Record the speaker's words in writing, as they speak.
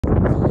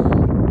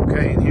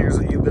right, and here's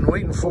what you've been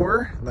waiting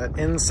for, that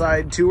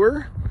inside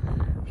tour.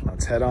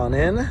 Let's head on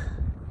in.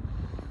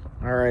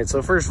 All right,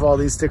 so first of all,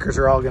 these stickers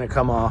are all gonna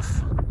come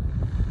off.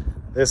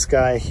 This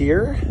guy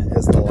here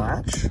is the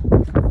latch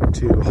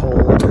to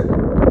hold,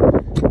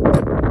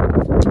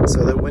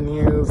 so that when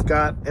you've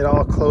got it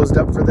all closed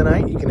up for the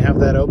night, you can have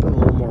that open, a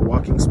little more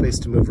walking space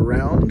to move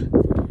around.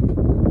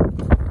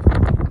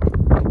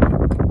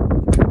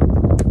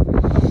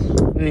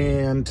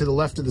 And to the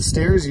left of the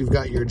stairs, you've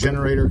got your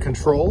generator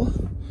control.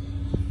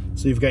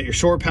 So you've got your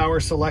shore power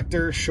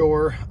selector,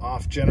 shore,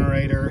 off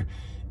generator,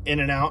 in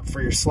and out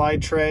for your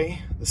slide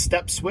tray, the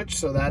step switch,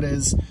 so that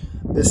is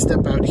this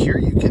step out here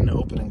you can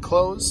open and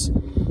close.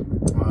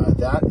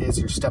 That is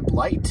your step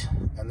light,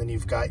 and then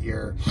you've got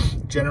your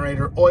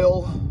generator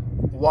oil,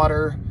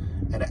 water,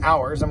 and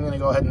hours. I'm gonna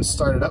go ahead and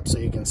start it up so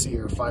you can see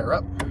your fire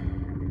up.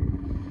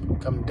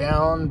 Come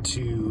down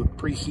to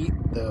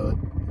preheat the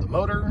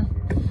motor,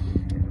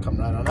 come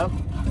right on up.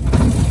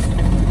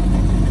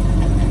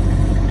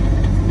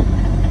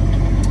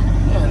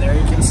 And there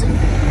you can see,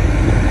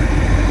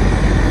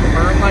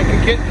 burn like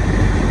a kitten.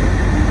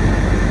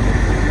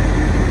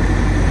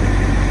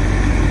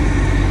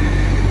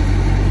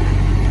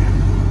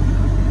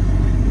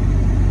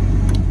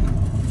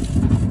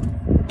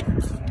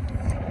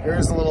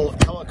 There's a little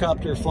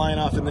helicopter flying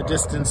off in the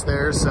distance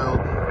there, so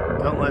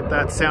don't let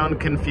that sound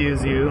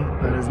confuse you.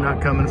 That is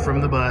not coming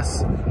from the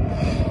bus.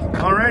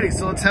 Alrighty,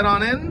 so let's head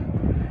on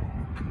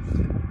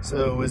in.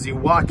 So as you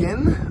walk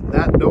in,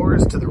 that door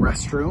is to the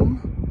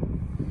restroom.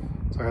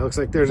 Sorry, it looks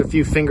like there's a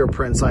few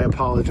fingerprints. I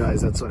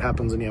apologize. That's what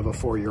happens when you have a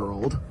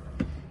 4-year-old.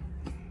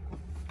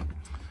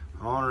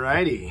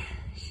 Alrighty,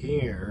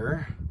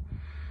 here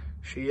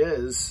she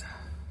is.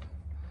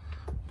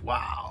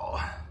 Wow.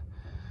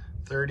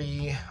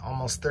 30,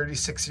 almost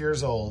 36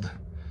 years old.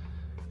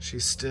 She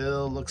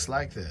still looks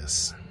like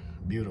this.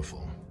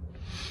 Beautiful.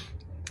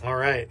 All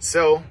right,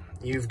 so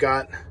you've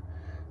got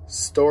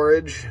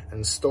storage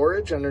and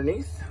storage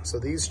underneath. So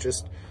these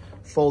just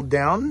fold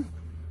down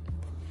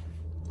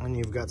and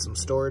you've got some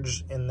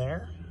storage in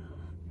there.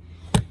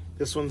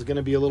 This one's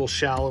gonna be a little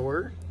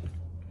shallower.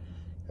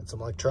 Got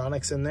some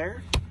electronics in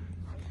there.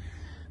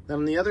 Then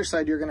on the other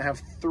side, you're gonna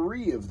have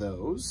 3 of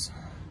those.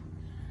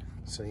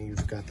 So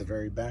you've got the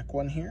very back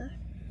one here.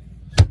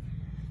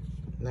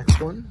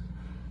 Next one.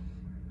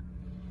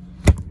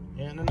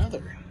 And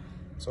another.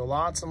 So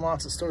lots and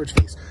lots of storage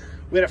space.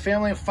 We had a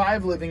family of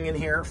 5 living in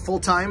here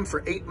full-time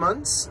for 8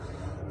 months.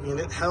 And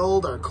it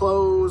held our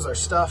clothes, our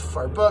stuff,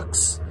 our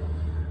books,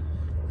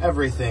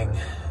 everything.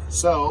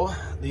 So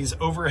these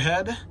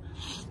overhead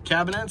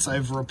cabinets,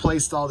 I've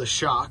replaced all the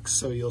shocks.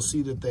 So you'll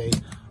see that they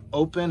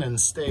open and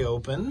stay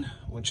open,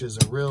 which is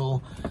a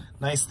real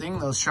nice thing.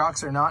 Those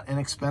shocks are not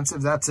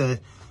inexpensive. That's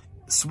a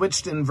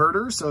switched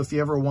inverter. So if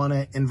you ever want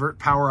to invert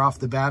power off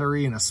the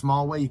battery in a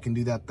small way, you can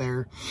do that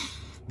there.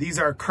 These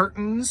are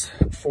curtains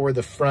for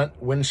the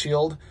front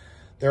windshield.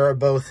 There are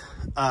both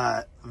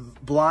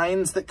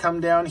blinds that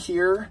come down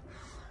here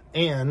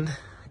and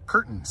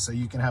curtains. So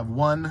you can have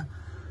one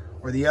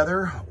or the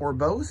other or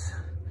both.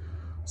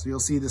 So you'll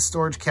see the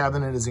storage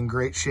cabinet is in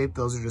great shape.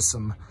 Those are just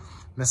some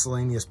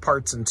miscellaneous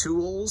parts and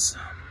tools.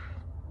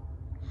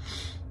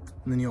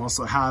 And then you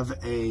also have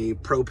a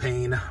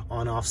propane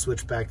on-off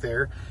switch back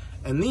there.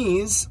 And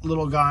these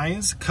little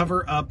guys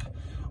cover up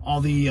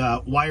all the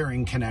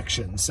wiring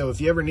connections. So if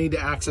you ever need to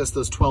access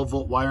those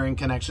 12-volt wiring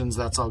connections,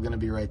 that's all gonna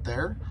be right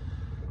there.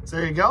 So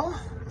there you go.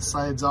 The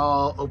side's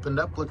all opened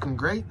up, looking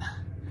great.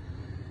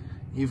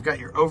 You've got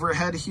your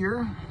overhead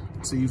here.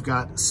 So you've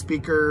got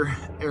speaker,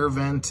 air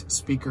vent,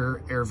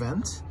 speaker, air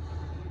vent.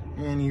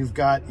 And you've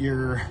got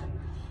your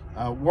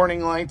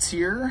warning lights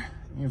here.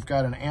 You've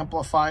got an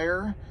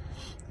amplifier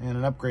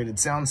and an upgraded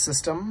sound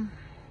system.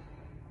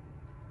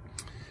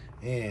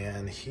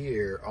 And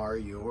here are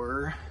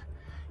your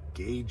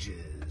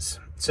gauges.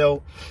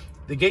 So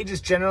the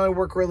gauges generally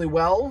work really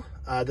well.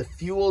 The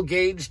fuel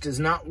gauge does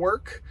not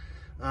work.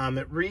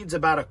 It reads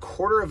about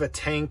 1/4 of a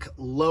tank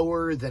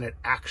lower than it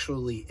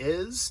actually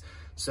is.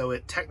 So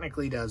it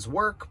technically does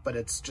work, but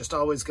it's just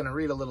always going to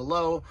read a little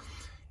low.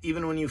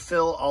 Even when you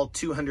fill all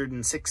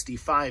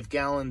 265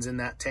 gallons in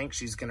that tank,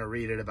 she's going to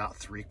read at about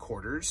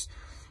 3/4.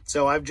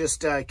 So I've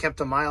just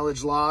kept a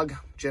mileage log,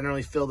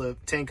 generally fill the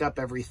tank up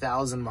every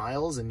 1,000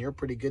 miles, and you're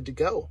pretty good to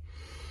go.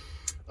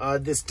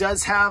 This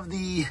does have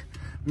the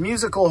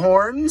musical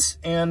horns,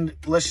 and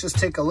let's just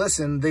take a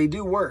listen. They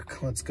do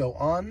work. Let's go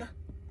on.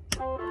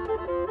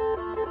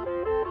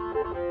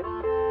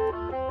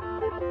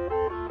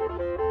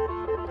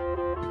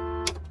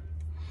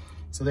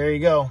 So there you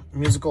go,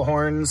 musical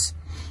horns,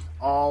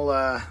 all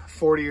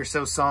 40 or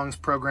so songs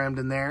programmed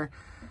in there.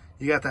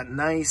 You got that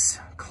nice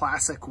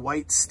classic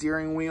white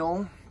steering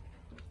wheel.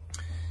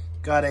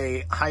 Got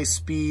a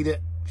high-speed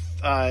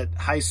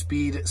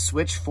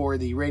switch for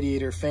the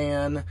radiator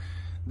fan.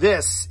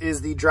 This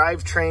is the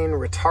drivetrain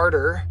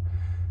retarder.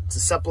 It's a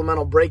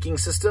supplemental braking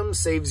system,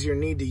 saves your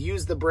need to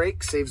use the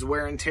brake, saves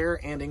wear and tear,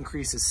 and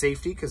increases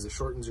safety because it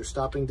shortens your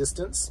stopping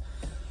distance.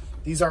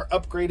 These are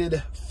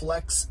upgraded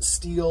flex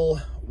steel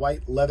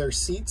white leather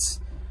seats.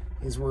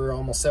 These were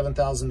almost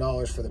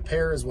 $7,000 for the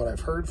pair is what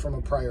I've heard from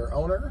a prior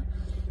owner.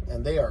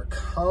 And they are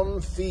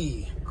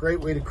comfy. Great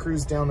way to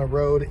cruise down the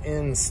road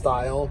in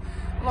style.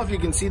 I don't know if you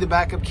can see the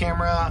backup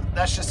camera.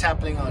 That's just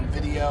happening on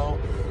video.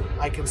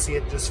 I can see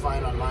it just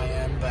fine on my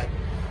end, but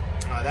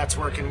that's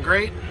working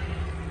great.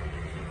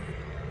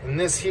 And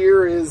this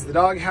here is the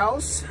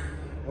doghouse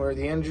where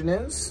the engine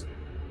is.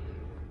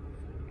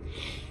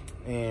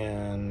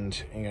 And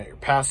you got your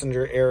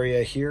passenger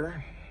area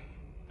here.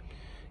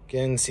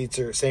 Again, seats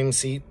are same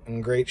seat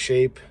in great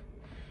shape.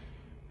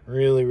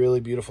 Really, really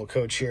beautiful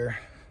coach here.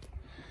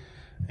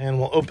 And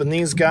we'll open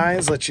these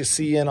guys, let you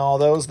see in all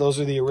those. Those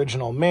are the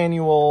original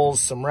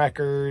manuals, some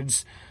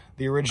records,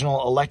 the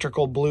original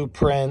electrical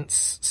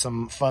blueprints,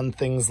 some fun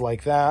things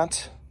like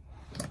that.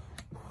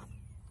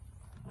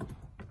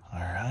 All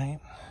right.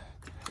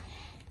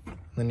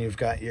 Then you've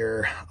got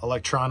your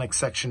electronic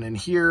section in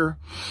here.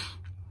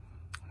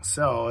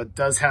 So it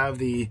does have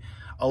the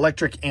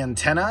electric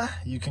antenna.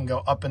 You can go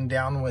up and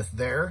down with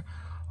there.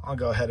 I'll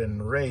go ahead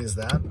and raise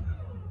that.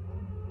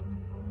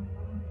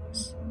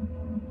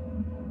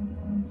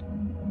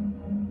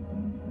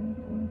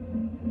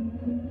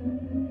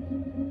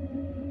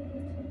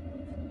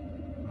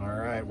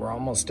 We're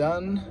almost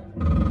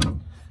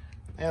done.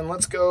 And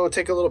let's go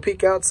take a little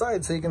peek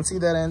outside so you can see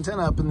that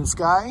antenna up in the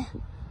sky.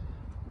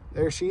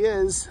 There she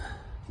is,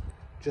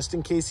 just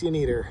in case you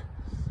need her.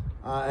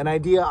 An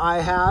idea I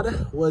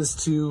had was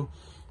to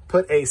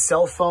put a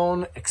cell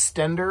phone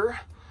extender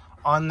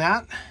on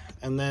that,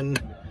 and then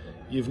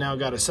you've now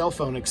got a cell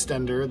phone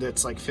extender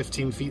that's like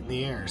 15 feet in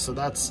the air. So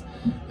that's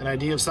an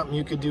idea of something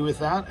you could do with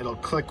that. It'll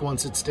click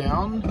once it's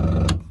down.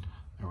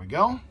 There we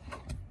go.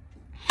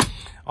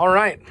 All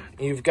right,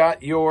 you've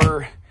got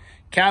your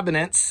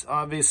cabinets.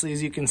 Obviously,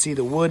 as you can see,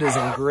 the wood is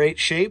in great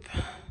shape.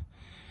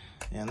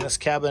 And this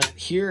cabinet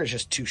here is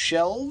just 2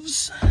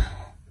 shelves.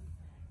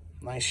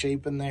 Nice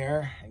shape in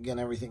there. Again,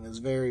 everything is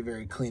very,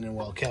 very clean and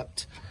well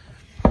kept.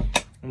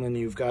 And then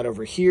you've got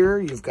over here,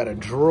 you've got a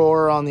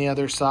drawer on the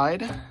other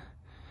side.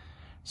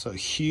 So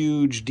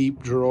huge,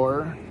 deep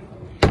drawer.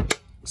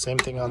 Same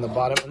thing on the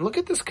bottom. And look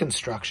at this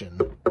construction.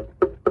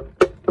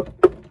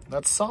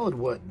 That's solid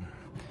wood.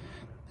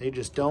 They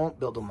just don't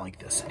build them like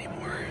this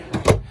anymore.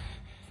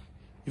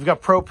 You've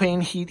got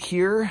propane heat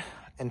here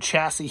and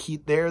chassis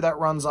heat there. That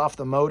runs off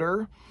the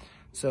motor.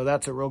 So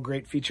that's a real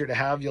great feature to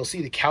have. You'll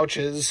see the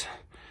couches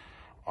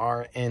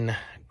are in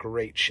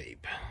great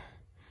shape.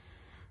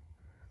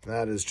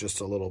 That is just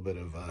a little bit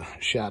of a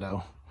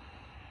shadow.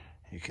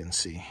 You can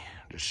see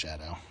just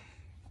shadow.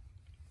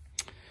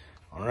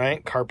 All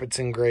right, carpet's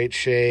in great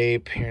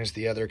shape. Here's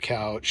the other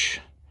couch.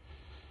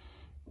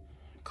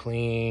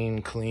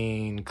 Clean,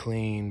 clean,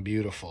 clean,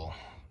 beautiful.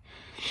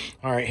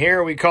 All right,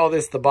 here we call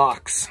this the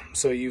box.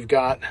 So you've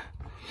got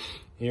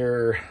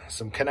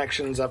some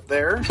connections up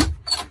there.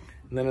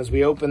 And then as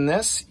we open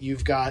this,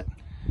 you've got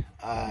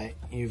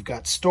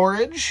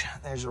storage.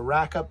 There's a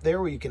rack up there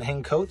where you can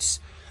hang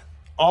coats.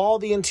 All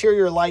the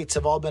interior lights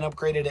have all been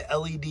upgraded to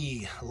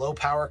LED. Low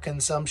power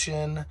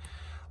consumption,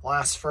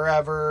 lasts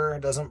forever,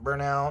 doesn't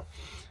burn out.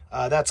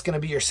 That's gonna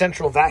be your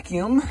central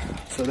vacuum.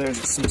 So there's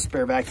some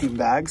spare vacuum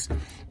bags.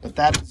 But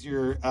that is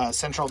your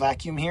central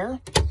vacuum here.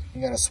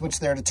 You got a switch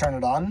there to turn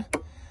it on.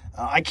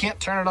 I can't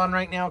turn it on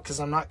right now because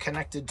I'm not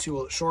connected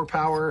to shore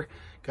power.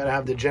 Got to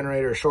have the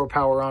generator shore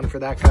power on for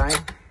that guy.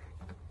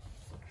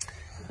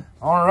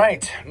 All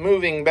right,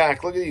 moving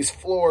back. Look at these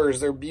floors.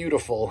 They're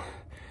beautiful.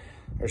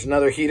 There's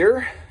another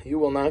heater. You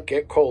will not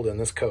get cold in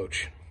this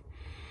coach.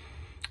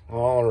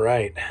 All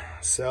right,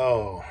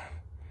 so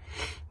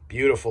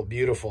beautiful,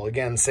 beautiful.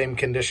 Again, same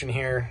condition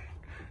here.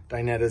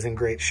 Dinette is in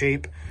great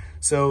shape.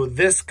 So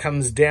this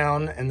comes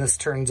down and this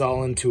turns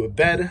all into a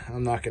bed.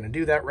 I'm not going to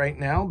do that right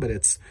now, but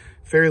it's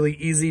fairly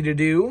easy to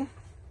do.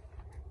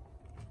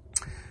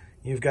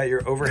 You've got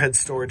your overhead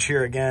storage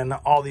here again.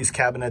 All these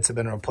cabinets have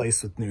been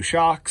replaced with new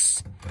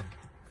shocks.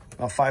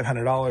 About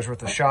 $500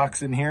 worth of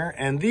shocks in here.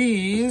 And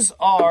these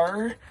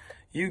are,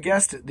 you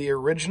guessed it, the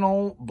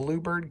original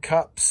Bluebird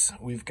cups.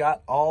 We've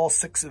got all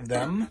 6 of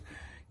them.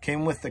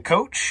 Came with the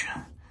coach.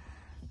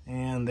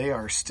 And they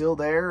are still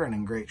there and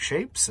in great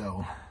shape,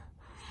 so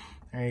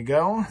there you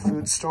go.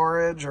 Food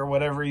storage or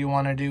whatever you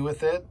want to do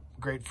with it.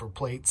 Great for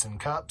plates and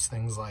cups,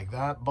 things like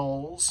that,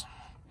 bowls.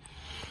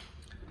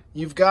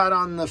 You've got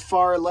on the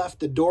far left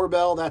the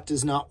doorbell. That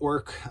does not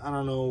work. I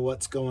don't know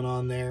what's going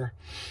on there.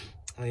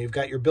 You've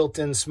got your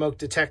built-in smoke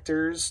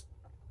detectors,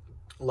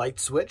 light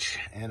switch,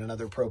 and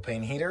another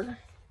propane heater.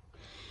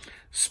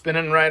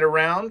 Spinning right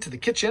around to the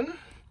kitchen,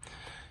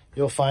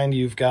 you'll find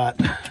you've got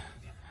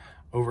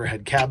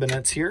overhead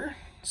cabinets here,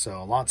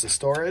 so lots of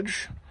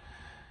storage.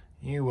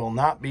 You will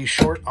not be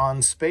short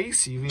on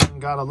space. You've even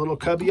got a little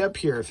cubby up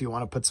here if you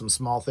want to put some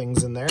small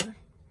things in there.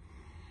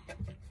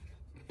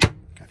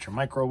 Got your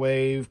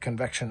microwave,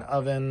 convection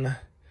oven.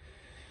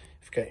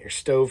 You've got your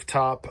stove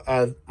top.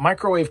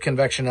 Microwave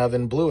convection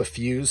oven blew a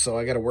fuse, so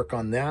I got to work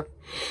on that.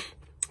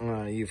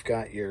 You've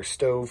got your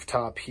stove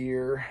top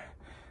here.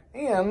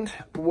 And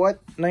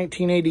what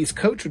 1980s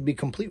coach would be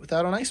complete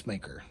without an ice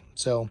maker?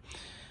 So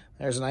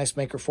there's an ice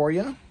maker for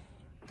you.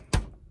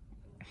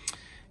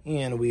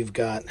 And we've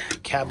got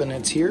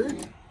cabinets here.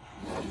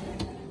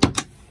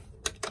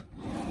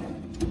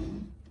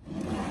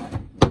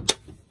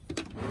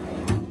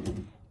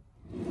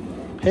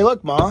 Hey,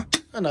 look, Ma,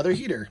 another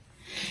heater.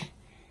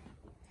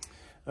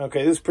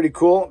 Okay, this is pretty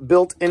cool.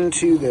 Built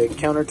into the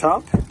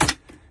countertop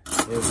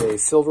is a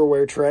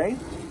silverware tray,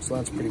 so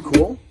that's pretty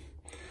cool.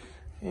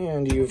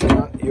 And you've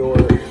got your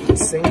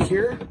sink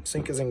here.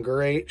 Sink is in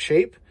great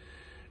shape.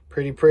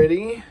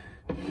 Pretty.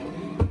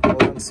 I'll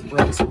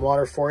run some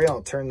water for you.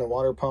 I'll turn the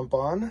water pump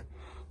on.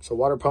 So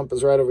water pump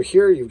is right over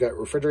here. You've got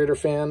refrigerator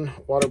fan,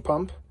 water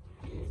pump.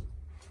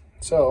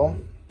 So,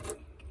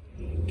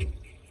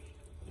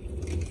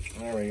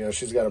 there we go.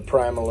 She's got to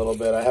prime a little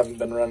bit. I haven't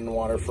been running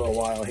water for a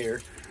while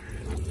here.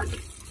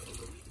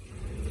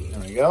 There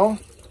we go.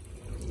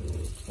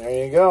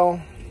 There you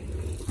go.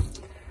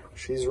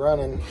 She's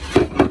running.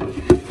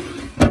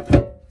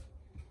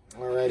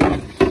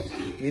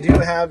 Alrighty. You do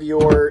have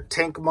your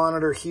tank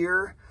monitor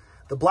here.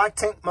 The black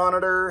tank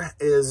monitor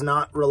is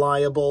not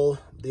reliable.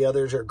 The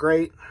others are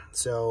great.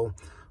 So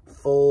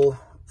full,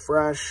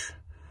 fresh,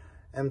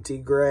 empty,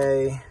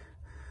 gray.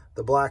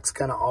 The black's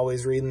kind of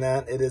always reading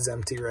that. It is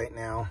empty right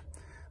now.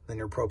 Then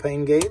your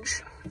propane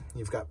gauge.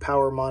 You've got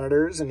power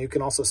monitors, and you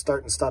can also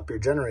start and stop your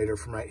generator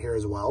from right here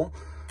as well.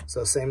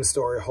 So same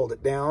story, hold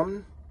it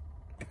down,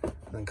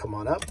 then come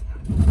on up.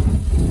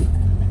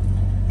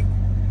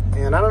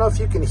 And I don't know if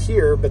you can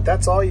hear, but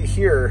that's all you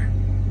hear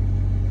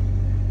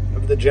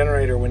of the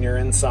generator when you're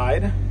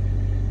inside.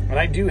 And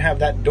I do have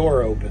that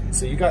door open,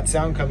 so you got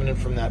sound coming in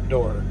from that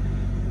door.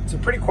 It's a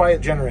pretty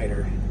quiet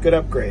generator. Good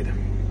upgrade.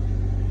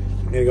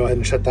 I'm gonna go ahead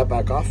and shut that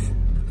back off.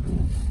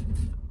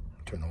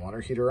 Turn the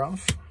water heater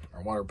off,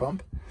 or water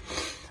pump.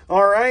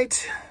 All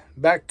right,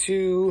 back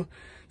to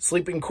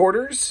sleeping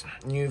quarters.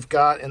 You've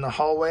got in the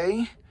hallway,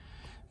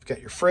 you've got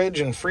your fridge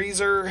and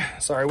freezer.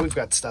 Sorry, we've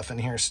got stuff in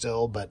here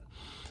still, but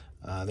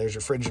there's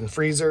your fridge and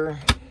freezer.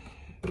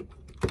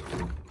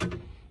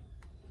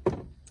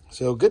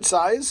 So good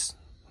size.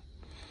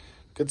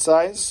 Good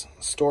size.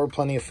 Store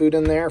plenty of food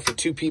in there for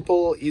 2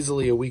 people.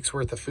 Easily a week's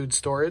worth of food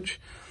storage.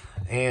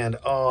 And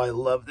oh, I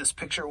love this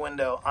picture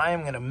window. I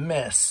am going to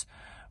miss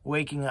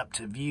waking up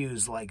to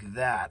views like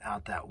that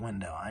out that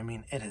window. I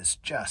mean, it is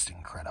just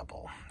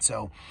incredible.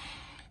 So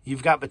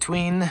you've got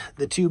between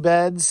the 2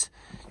 beds,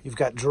 you've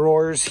got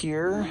drawers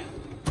here.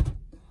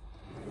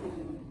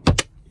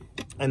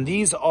 And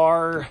these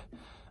are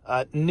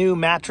new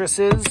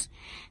mattresses.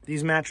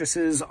 These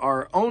mattresses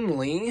are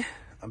only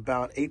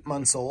about 8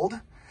 months old.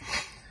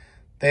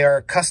 They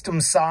are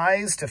custom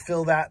sized to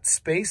fill that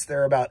space.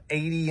 They're about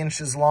 80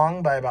 inches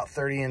long by about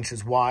 30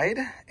 inches wide.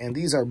 And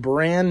these are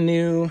brand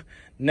new,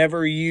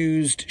 never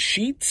used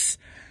sheets.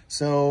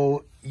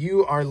 So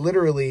you are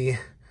literally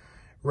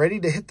ready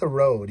to hit the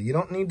road. You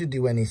don't need to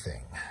do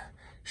anything.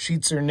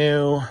 Sheets are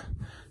new.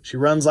 She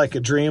runs like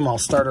a dream. I'll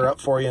start her up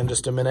for you in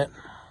just a minute.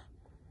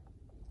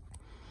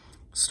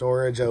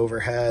 Storage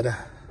overhead.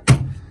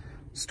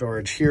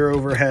 Storage here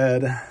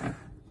overhead.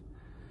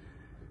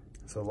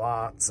 So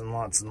lots and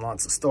lots and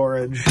lots of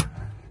storage.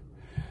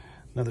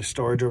 Another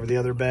storage over the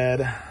other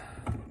bed.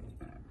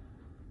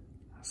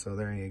 So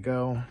there you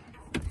go.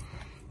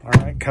 All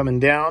right,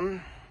 coming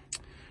down.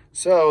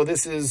 So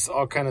this is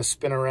all kind of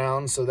spin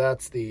around. So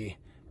that's the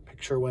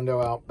picture window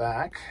out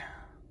back.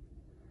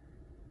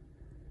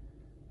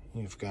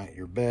 You've got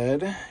your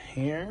bed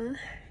here.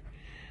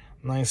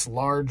 Nice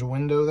large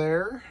window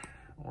there.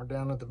 We're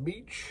down at the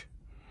beach.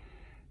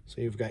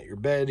 So you've got your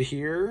bed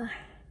here.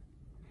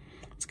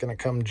 It's going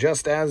to come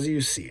just as you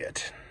see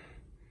it.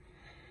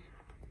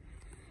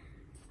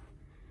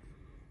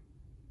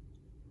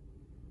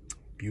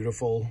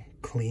 Beautiful,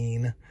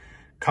 clean,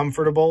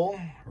 comfortable,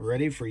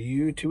 ready for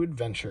you to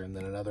adventure. And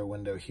then another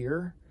window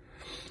here.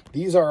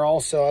 These are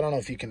also, I don't know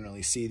if you can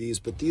really see these,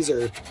 but these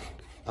are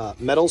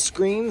metal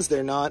screens.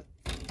 They're not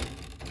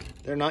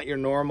your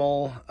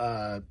normal,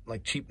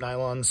 like cheap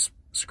nylon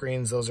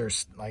screens. Those are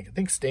like, I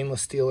think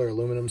stainless steel or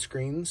aluminum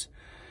screens.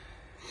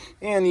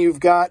 And you've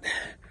got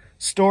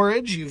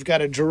storage. You've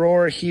got a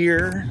drawer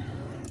here.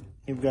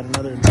 You've got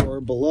another drawer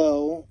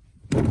below.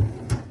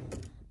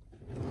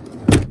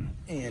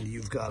 And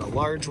you've got a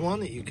large one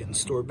that you can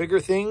store bigger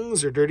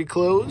things or dirty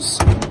clothes.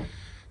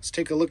 Let's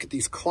take a look at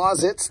these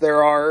closets.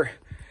 There are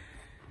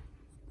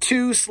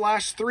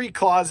 2/3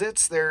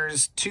 closets.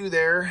 There's 2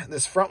 there.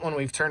 This front one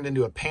we've turned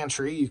into a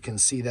pantry. You can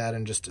see that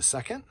in just a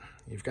second.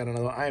 You've got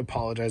another, I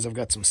apologize, I've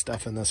got some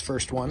stuff in this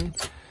first one.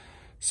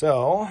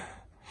 So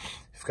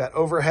you've got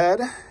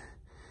overhead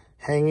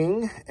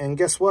hanging, and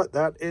guess what?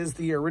 That is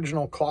the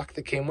original clock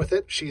that came with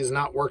it. She is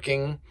not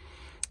working.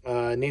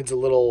 Needs a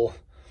little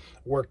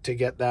work to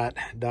get that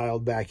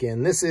dialed back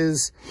in. This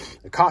is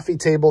a coffee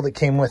table that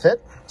came with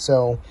it.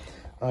 So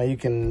you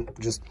can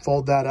just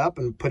fold that up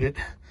and put it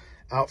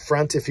out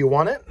front if you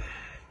want it.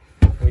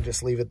 We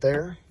just leave it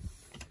there.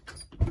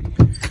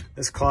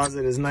 This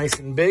closet is nice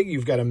and big.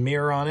 You've got a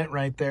mirror on it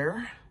right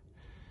there.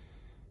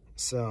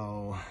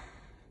 So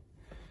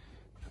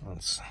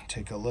let's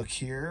take a look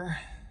here.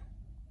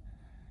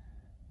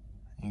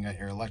 You got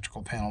your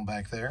electrical panel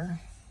back there.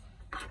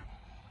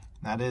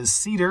 That is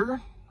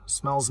cedar.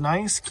 Smells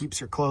nice, keeps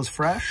your clothes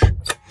fresh.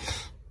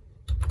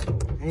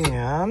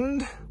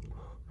 And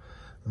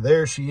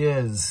there she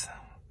is.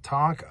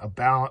 Talk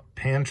about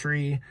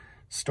pantry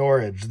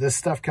storage. This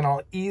stuff can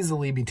all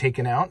easily be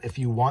taken out if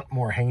you want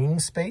more hanging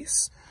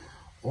space,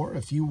 or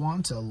if you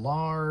want a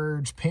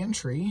large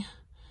pantry,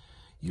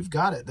 you've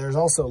got it. There's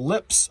also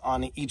lips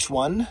on each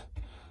one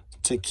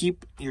to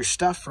keep your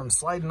stuff from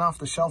sliding off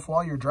the shelf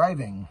while you're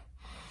driving.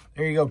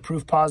 There you go,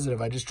 proof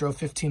positive. I just drove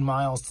 15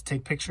 miles to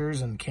take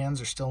pictures and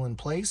cans are still in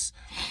place.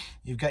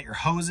 You've got your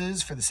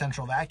hoses for the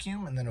central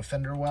vacuum and then a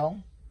fender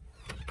well.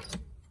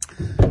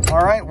 All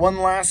right, one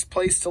last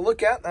place to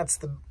look at. That's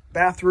the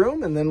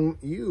bathroom, and then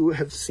you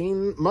have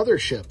seen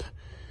mothership.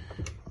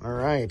 All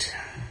right.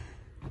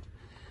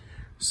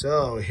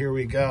 So here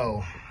we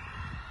go.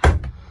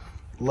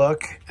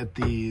 Look at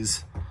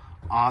these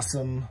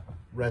awesome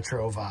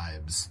retro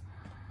vibes.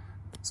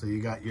 So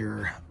you got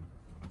your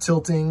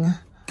tilting,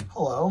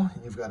 hello,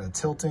 you've got a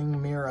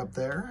tilting mirror up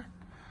there.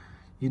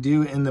 You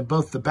do in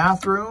both the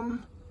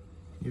bathroom,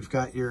 you've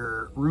got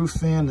your roof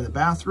fan in the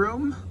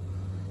bathroom.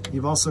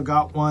 You've also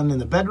got one in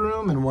the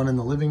bedroom and one in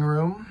the living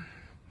room.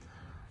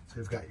 So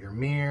you've got your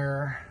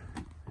mirror.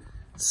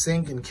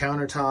 Sink and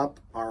countertop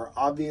are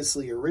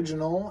obviously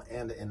original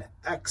and in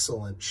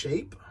excellent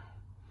shape.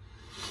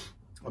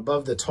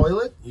 Above the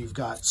toilet, you've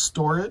got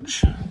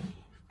storage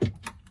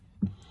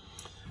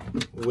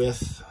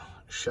with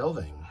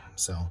shelving.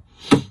 So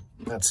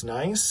that's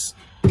nice.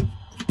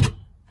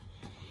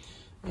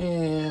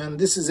 And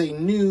this is a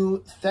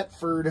new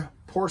Thetford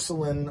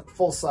porcelain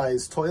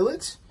full-size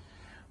toilet.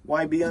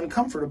 Why be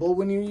uncomfortable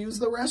when you use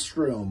the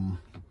restroom?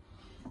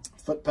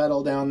 Foot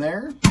pedal down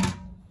there.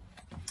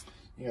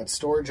 You got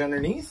storage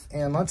underneath.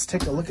 And let's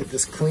take a look at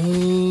this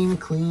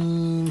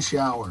clean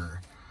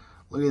shower.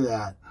 Look at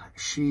that.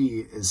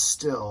 She is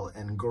still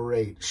in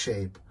great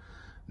shape.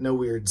 No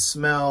weird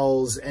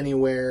smells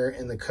anywhere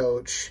in the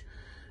coach.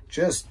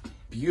 Just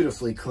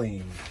beautifully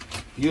clean.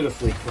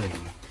 Beautifully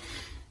clean.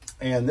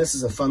 And this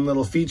is a fun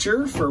little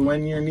feature for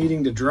when you're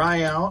needing to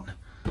dry out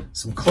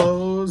some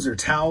clothes or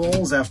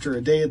towels after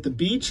a day at the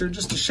beach or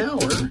just a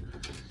shower.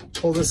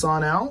 Pull this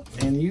on out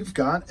and you've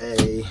got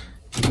a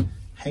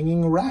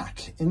hanging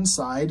rack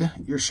inside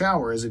your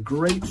shower. Is a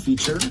great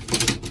feature.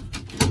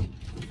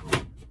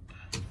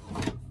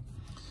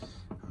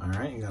 All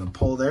right, you got to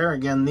pull there.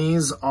 Again,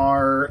 these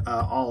are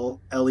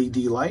all LED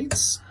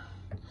lights.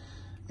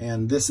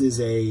 And this is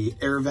a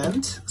air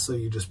vent. So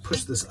you just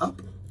push this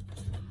up.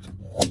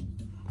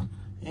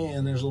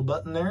 And there's a little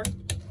button there.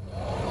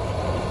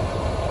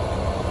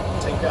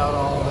 Take out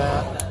all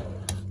that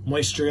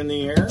moisture in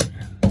the air.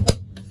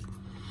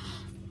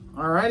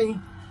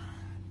 Alrighty,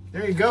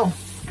 there you go.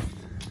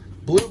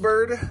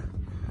 Bluebird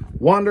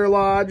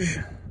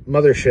Wanderlodge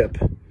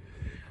mothership.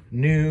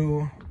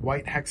 New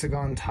white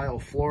hexagon tile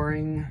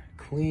flooring,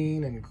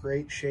 clean and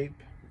great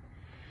shape.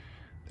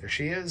 There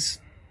she is.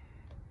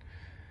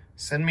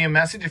 Send me a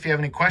message if you have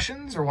any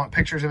questions or want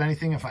pictures of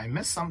anything if I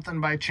missed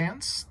something by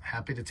chance.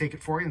 Happy to take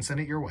it for you and send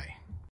it your way.